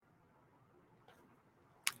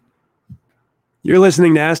You're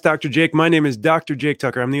listening to Ask Dr. Jake. My name is Dr. Jake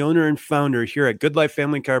Tucker. I'm the owner and founder here at Good Life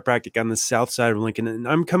Family Chiropractic on the south side of Lincoln. And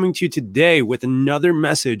I'm coming to you today with another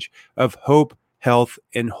message of hope, health,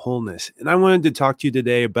 and wholeness. And I wanted to talk to you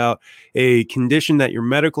today about a condition that your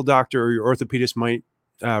medical doctor or your orthopedist might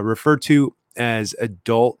refer to as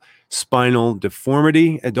adult spinal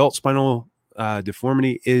deformity. Adult spinal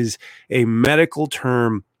deformity is a medical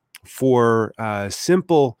term for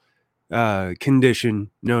simple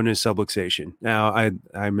condition known as subluxation. Now, I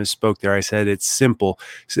misspoke there. I said it's simple.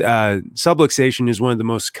 Subluxation is one of the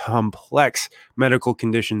most complex medical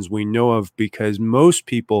conditions we know of because most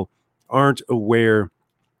people aren't aware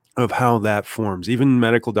of how that forms. Even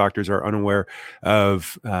medical doctors are unaware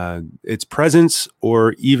of its presence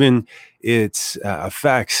or even its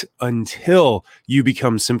effects until you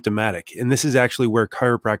become symptomatic. And this is actually where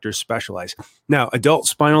chiropractors specialize. Now, adult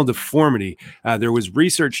spinal deformity, there was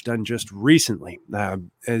research done just recently,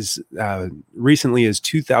 as recently as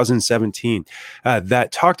 2017,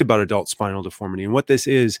 that talked about adult spinal deformity. And what this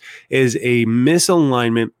is a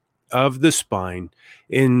misalignment of the spine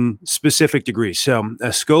in specific degrees. So a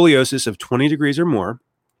scoliosis of 20 degrees or more,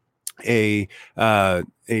 a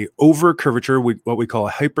over curvature, what we call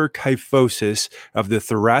a hyperkyphosis of the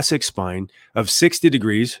thoracic spine of 60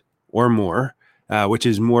 degrees or more, which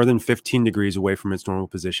is more than 15 degrees away from its normal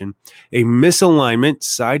position, a misalignment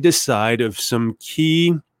side to side of some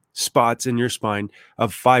key spots in your spine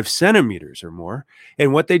of 5 centimeters or more.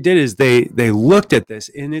 And what they did is they looked at this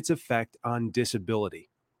and its effect on disability.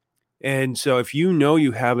 And so if you know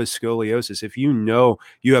you have a scoliosis, if you know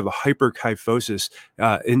you have a hyperkyphosis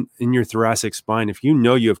in your thoracic spine, if you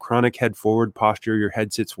know you have chronic head forward posture, your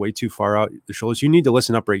head sits way too far out the shoulders, you need to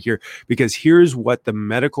listen up right here, because here's what the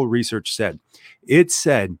medical research said. It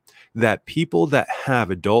said that people that have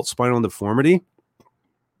adult spinal deformity,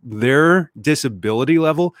 their disability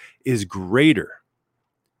level is greater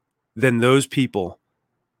than those people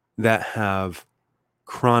that have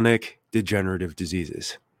chronic degenerative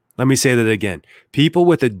diseases. Let me say that again. People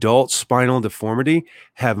with adult spinal deformity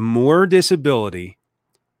have more disability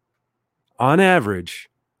on average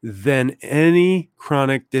than any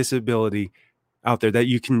chronic disability out there that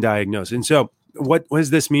you can diagnose. And so what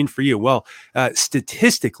does this mean for you? Well,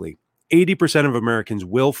 statistically, 80% of Americans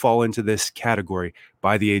will fall into this category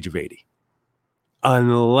by the age of 80,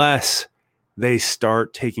 unless they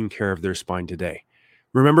start taking care of their spine today.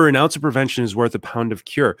 Remember, an ounce of prevention is worth a pound of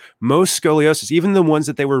cure. Most scoliosis, even the ones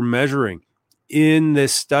that they were measuring in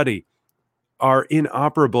this study, are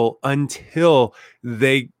inoperable until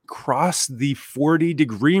they cross the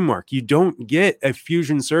 40-degree mark. You don't get a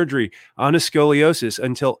fusion surgery on a scoliosis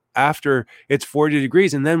until after it's 40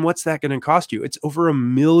 degrees. And then what's that going to cost you? It's over $1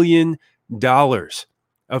 million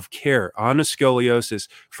of care on a scoliosis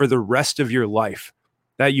for the rest of your life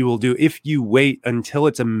that you will do if you wait until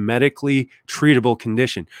it's a medically treatable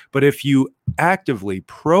condition. But if you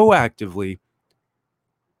proactively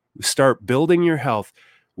start building your health,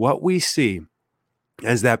 what we see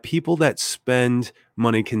is that people that spend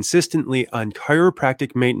money consistently on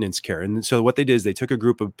chiropractic maintenance care, and so what they did is they took a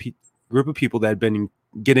group of people that had been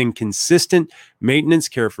getting consistent maintenance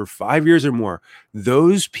care for 5 years or more.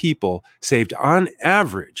 Those people saved on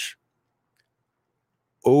average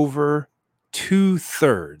over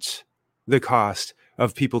 2/3 the cost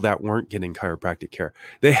of people that weren't getting chiropractic care.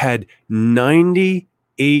 They had 98%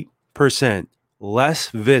 less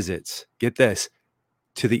visits, get this,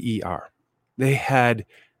 to the ER. They had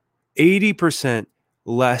 80%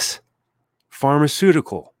 less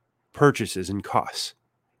pharmaceutical purchases and costs.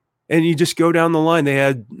 And you just go down the line, they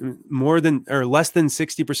had less than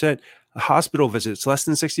 60% hospital visits, less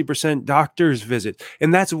than 60% doctor's visits.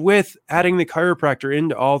 And that's with adding the chiropractor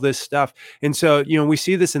into all this stuff. And so, we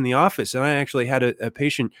see this in the office. And I actually had a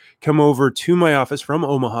patient come over to my office from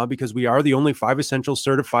Omaha, because we are the only 5 Essential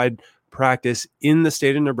certified practice in the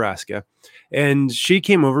state of Nebraska. And she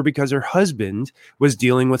came over because her husband was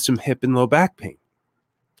dealing with some hip and low back pain.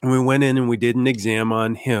 And we went in and we did an exam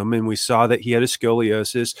on him, and we saw that he had a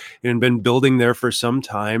scoliosis and had been building there for some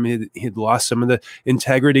time. He'd lost some of the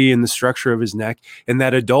integrity and the structure of his neck, and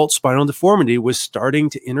that adult spinal deformity was starting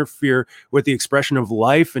to interfere with the expression of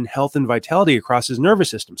life and health and vitality across his nervous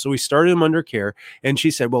system. So we started him under care, and she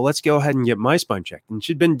said, well, let's go ahead and get my spine checked. And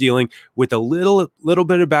she'd been dealing with a little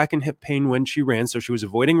bit of back and hip pain when she ran, so she was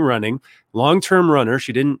avoiding running. Long-term runner,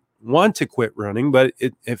 she didn't want to quit running, but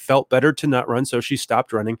it felt better to not run, so she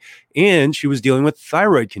stopped running. And she was dealing with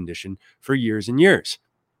thyroid condition for years and years.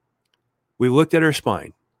 We looked at her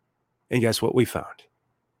spine, and guess what we found?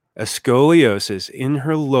 A scoliosis in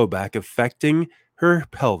her low back affecting her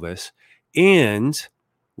pelvis, and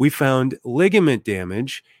we found ligament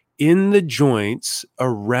damage in the joints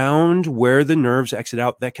around where the nerves exit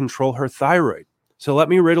out that control her thyroid. So let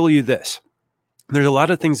me riddle you this. There's a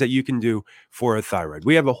lot of things that you can do for a thyroid.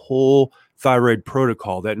 We have a whole thyroid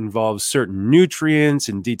protocol that involves certain nutrients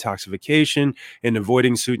and detoxification and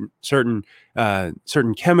avoiding certain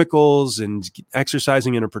chemicals and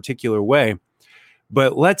exercising in a particular way.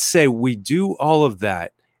 But let's say we do all of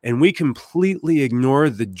that and we completely ignore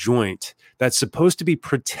the joint that's supposed to be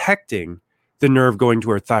protecting the nerve going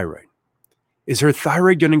to her thyroid. Is her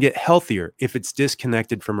thyroid going to get healthier if it's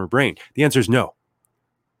disconnected from her brain? The answer is no.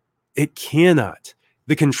 It cannot.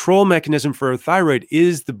 The control mechanism for her thyroid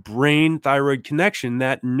is the brain-thyroid connection,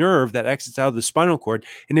 that nerve that exits out of the spinal cord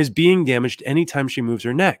and is being damaged anytime she moves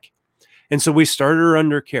her neck. And so we started her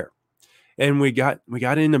under care. And we got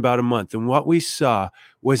in about a month. And what we saw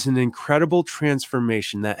was an incredible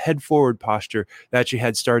transformation, that head forward posture that she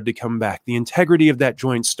had started to come back, the integrity of that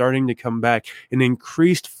joint starting to come back, and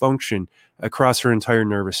increased function across her entire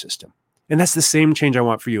nervous system. And that's the same change I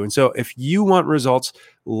want for you. And so if you want results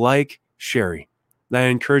like Sherry, I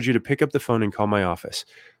encourage you to pick up the phone and call my office,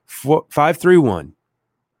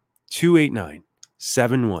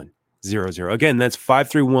 531-289-7100. Again, that's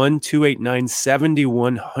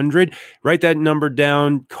 531-289-7100. Write that number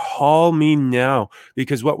down. Call me now,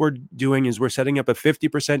 because what we're doing is we're setting up a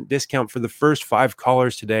 50% discount for the first 5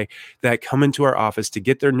 callers today that come into our office to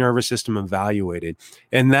get their nervous system evaluated.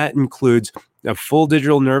 And that includes a full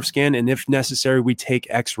digital nerve scan, and if necessary, we take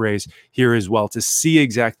x-rays here as well to see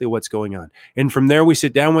exactly what's going on. And from there, we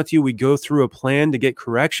sit down with you, we go through a plan to get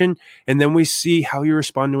correction, and then we see how you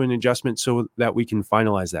respond to an adjustment so that we can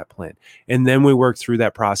finalize that plan. And then we work through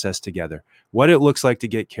that process together, what it looks like to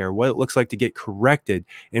get care, what it looks like to get corrected,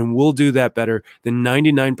 and we'll do that better than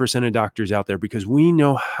 99% of doctors out there, because we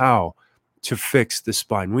know how to fix the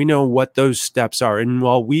spine. We know what those steps are. And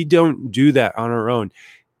while we don't do that on our own,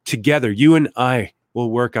 together, you and I will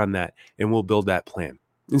work on that and we'll build that plan.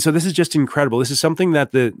 And so this is just incredible. This is something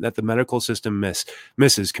that the medical system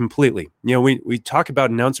misses completely. You know, we talk about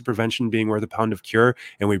an ounce of prevention being worth a pound of cure,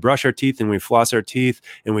 and we brush our teeth and we floss our teeth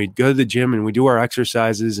and we go to the gym and we do our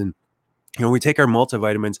exercises and we take our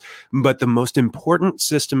multivitamins. But the most important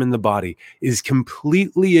system in the body is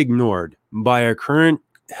completely ignored by our current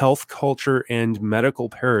health culture and medical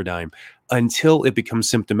paradigm until it becomes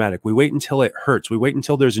symptomatic. We wait until it hurts. We wait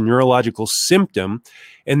until there's a neurological symptom,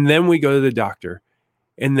 and then we go to the doctor,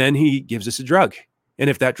 and then he gives us a drug. And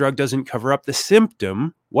if that drug doesn't cover up the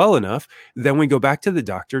symptom well enough, then we go back to the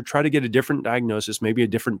doctor, try to get a different diagnosis, maybe a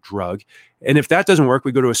different drug. And if that doesn't work,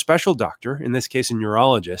 we go to a special doctor, in this case, a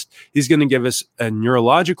neurologist. He's going to give us a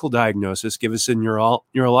neurological diagnosis, give us a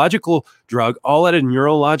neurological drug, all at a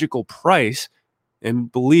neurological price.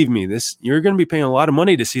 And believe me, you're going to be paying a lot of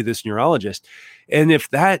money to see this neurologist. And if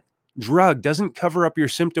that drug doesn't cover up your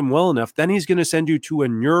symptom well enough, then he's going to send you to a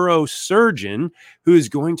neurosurgeon who is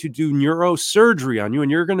going to do neurosurgery on you.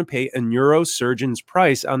 And you're going to pay a neurosurgeon's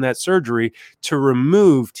price on that surgery to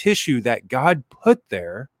remove tissue that God put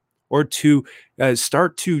there, or to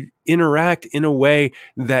start to interact in a way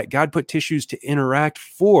that God put tissues to interact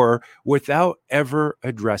for, without ever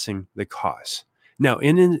addressing the cause. Now,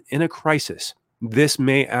 in a crisis, this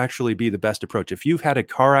may actually be the best approach. If you've had a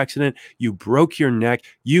car accident, you broke your neck,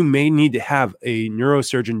 you may need to have a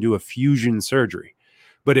neurosurgeon do a fusion surgery.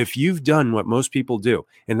 But if you've done what most people do,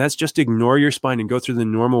 and that's just ignore your spine and go through the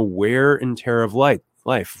normal wear and tear of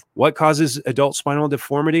life, what causes adult spinal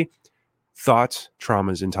deformity? Thoughts,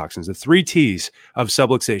 traumas, and toxins. The 3 T's of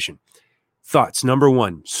subluxation. Thoughts. Number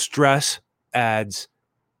 1, stress adds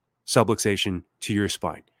subluxation to your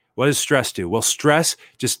spine. What does stress do? Well, stress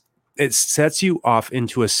it sets you off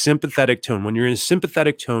into a sympathetic tone. When you're in a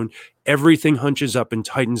sympathetic tone, everything hunches up and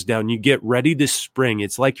tightens down. You get ready to spring.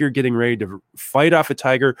 It's like you're getting ready to fight off a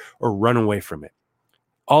tiger or run away from it.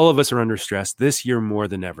 All of us are under stress this year more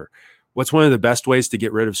than ever. What's one of the best ways to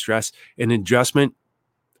get rid of stress? An adjustment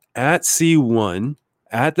at C1,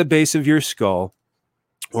 at the base of your skull,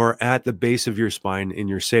 or at the base of your spine in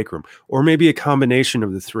your sacrum, or maybe a combination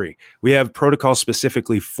of the 3. We have protocols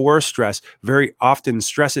specifically for stress. Very often,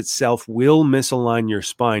 stress itself will misalign your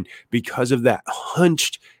spine because of that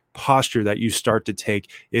hunched posture that you start to take.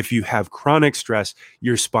 If you have chronic stress,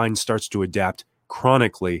 your spine starts to adapt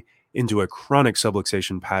chronically into a chronic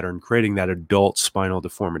subluxation pattern, creating that adult spinal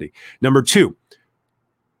deformity. Number 2,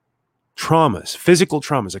 traumas, physical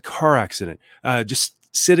traumas, a car accident, just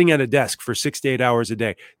sitting at a desk for 6 to 8 hours a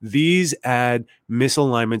day. These add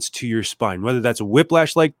misalignments to your spine, whether that's a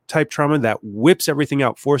whiplash-like type trauma that whips everything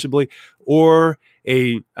out forcibly, or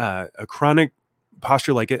a chronic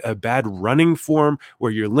posture like a bad running form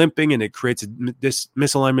where you're limping and it creates this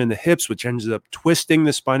misalignment in the hips, which ends up twisting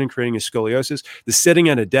the spine and creating a scoliosis. The sitting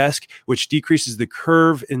at a desk, which decreases the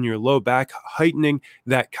curve in your low back, heightening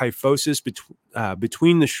that kyphosis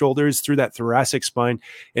between the shoulders through that thoracic spine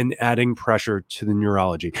and adding pressure to the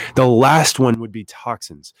neurology. The last one would be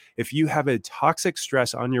toxins. If you have a toxic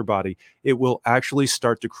stress on your body, it will actually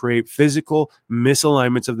start to create physical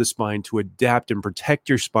misalignments of the spine to adapt and protect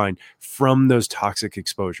your spine from those toxic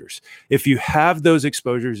exposures. If you have those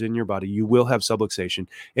exposures in your body, you will have subluxation.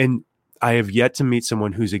 And I have yet to meet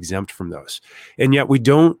someone who's exempt from those. And yet we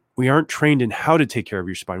aren't trained in how to take care of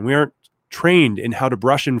your spine. We aren't trained in how to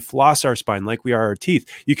brush and floss our spine like we are our teeth.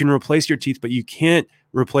 You can replace your teeth, but you can't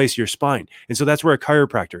replace your spine. And so that's where a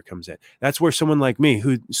chiropractor comes in. That's where someone like me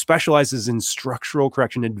who specializes in structural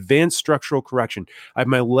correction, advanced structural correction. I have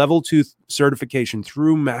my level 2 certification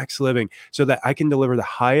through Max Living so that I can deliver the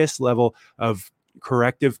highest level of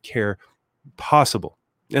corrective care possible.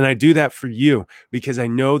 And I do that for you because I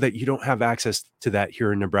know that you don't have access to that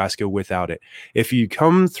here in Nebraska without it. If you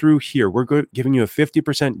come through here, we're giving you a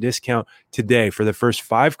 50% discount today for the first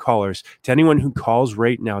 5 callers to anyone who calls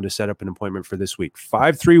right now to set up an appointment for this week.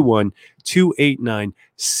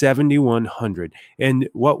 531-289-7100. And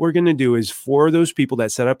what we're going to do is for those people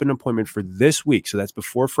that set up an appointment for this week, so that's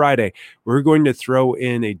before Friday, we're going to throw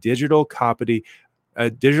in a digital copy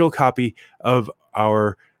of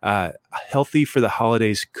our Healthy for the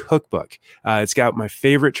Holidays cookbook. It's got my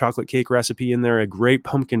favorite chocolate cake recipe in there, a great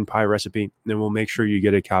pumpkin pie recipe, and we'll make sure you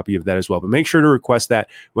get a copy of that as well. But make sure to request that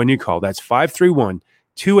when you call. That's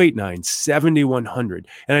 531-289-7100.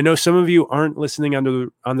 And I know some of you aren't listening on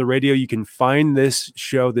the radio. You can find this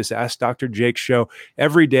show, this Ask Dr. Jake show,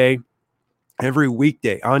 every day, every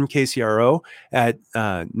weekday on KCRO at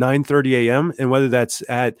 9:30 a.m. And whether that's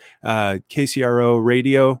at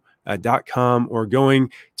KCROradio.com or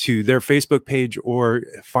going to their Facebook page or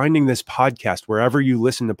finding this podcast wherever you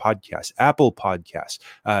listen to podcasts, Apple Podcasts,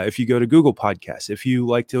 if you go to Google Podcasts, if you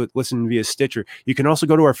like to listen via Stitcher, you can also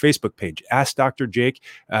go to our Facebook page, Ask Dr. Jake,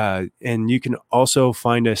 and you can also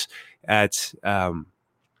find us at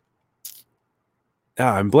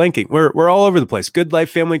I'm blanking. We're all over the place.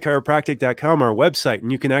 GoodLifeFamilyChiropractic.com, our website,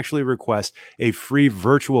 and you can actually request a free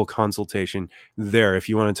virtual consultation there if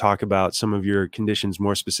you want to talk about some of your conditions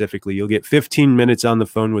more specifically. You'll get 15 minutes on the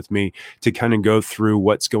phone with me to kind of go through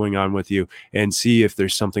what's going on with you and see if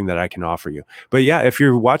there's something that I can offer you. But yeah, if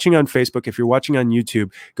you're watching on Facebook, if you're watching on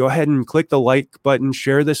YouTube, go ahead and click the like button.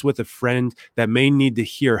 Share this with a friend that may need to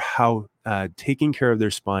hear how taking care of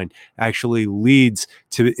their spine actually leads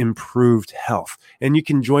to improved health. And you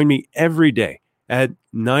can join me every day at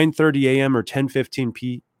 9:30 a.m. or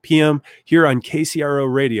 10:15 p.m. here on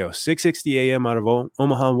KCRO Radio, 660 a.m. out of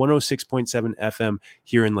Omaha, 106.7 FM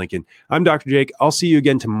here in Lincoln. I'm Dr. Jake. I'll see you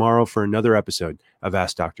again tomorrow for another episode of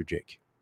Ask Dr. Jake.